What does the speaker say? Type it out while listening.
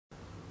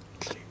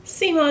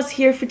Seamoz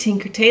here for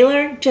Tinker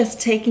Tailor, just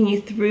taking you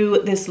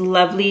through this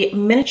lovely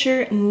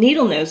miniature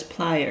needle nose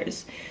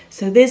pliers.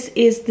 So this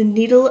is the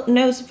needle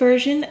nose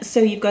version,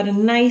 so you've got a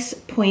nice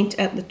point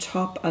at the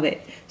top of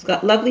it. It's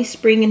got lovely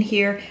spring in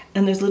here,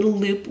 and there's a little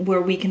loop where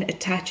we can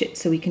attach it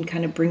so we can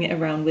kind of bring it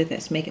around with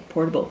us, make it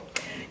portable.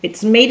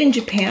 It's made in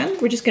Japan.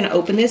 We're just going to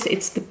open this.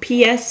 It's the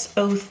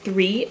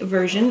PS-03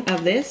 version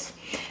of this.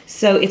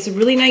 So it's a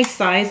really nice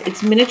size.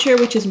 It's miniature,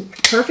 which is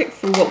perfect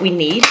for what we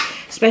need,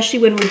 especially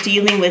when we're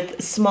dealing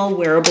with small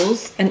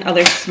wearables and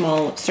other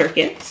small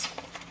circuits.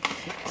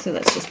 So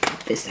let's just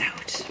pop this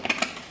out.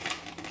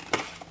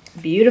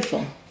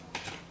 Beautiful.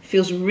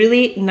 Feels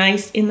really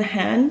nice in the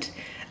hand.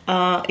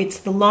 It's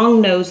the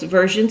long nose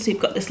version, so you've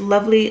got this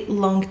lovely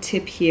long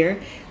tip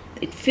here.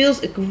 It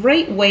feels a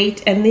great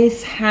weight, and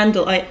this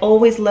handle, I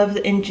always love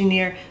the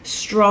Engineer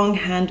strong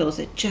handles.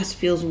 It just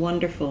feels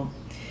wonderful.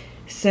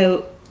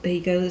 So there you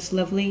go, this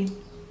lovely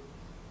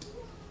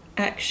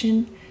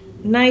action.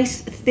 Nice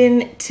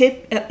thin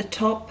tip at the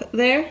top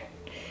there.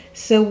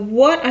 So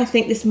what I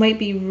think this might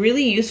be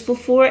really useful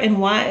for, and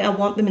why I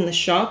want them in the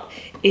shop,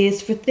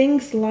 is for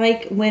things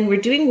like when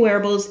we're doing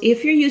wearables.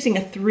 If you're using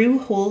a through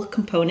hole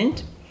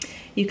component,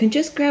 you can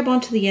just grab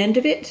onto the end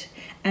of it,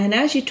 and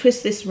as you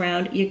twist this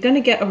round, you're going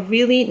to get a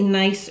really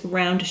nice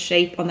round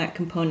shape on that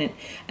component,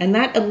 and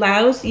that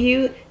allows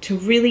you to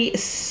really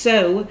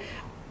sew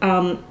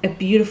a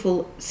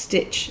beautiful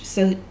stitch.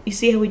 So you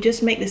see how we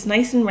just make this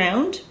nice and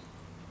round,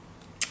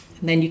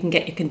 and then you can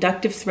get your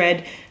conductive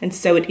thread and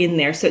sew it in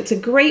there. So it's a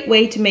great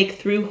way to make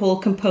through hole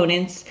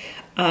components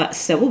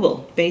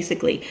sewable,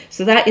 basically.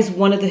 So that is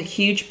one of the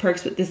huge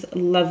perks with this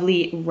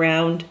lovely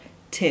round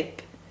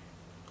tip.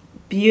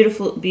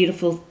 Beautiful,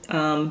 beautiful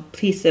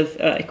piece of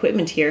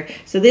equipment here.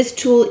 So this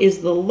tool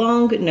is the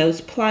long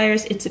nose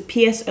pliers. It's a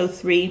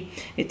PS-03.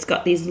 It's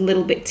got these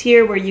little bits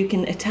here where you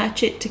can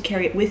attach it to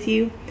carry it with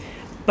you,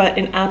 but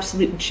an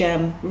absolute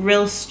gem.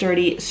 Real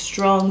sturdy,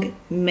 strong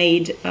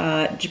made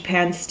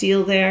Japan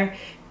steel there.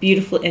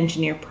 Beautiful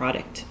Engineer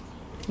product.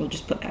 We'll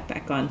just put that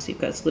back on so you've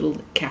got this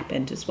little cap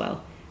end as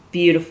well.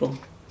 Beautiful.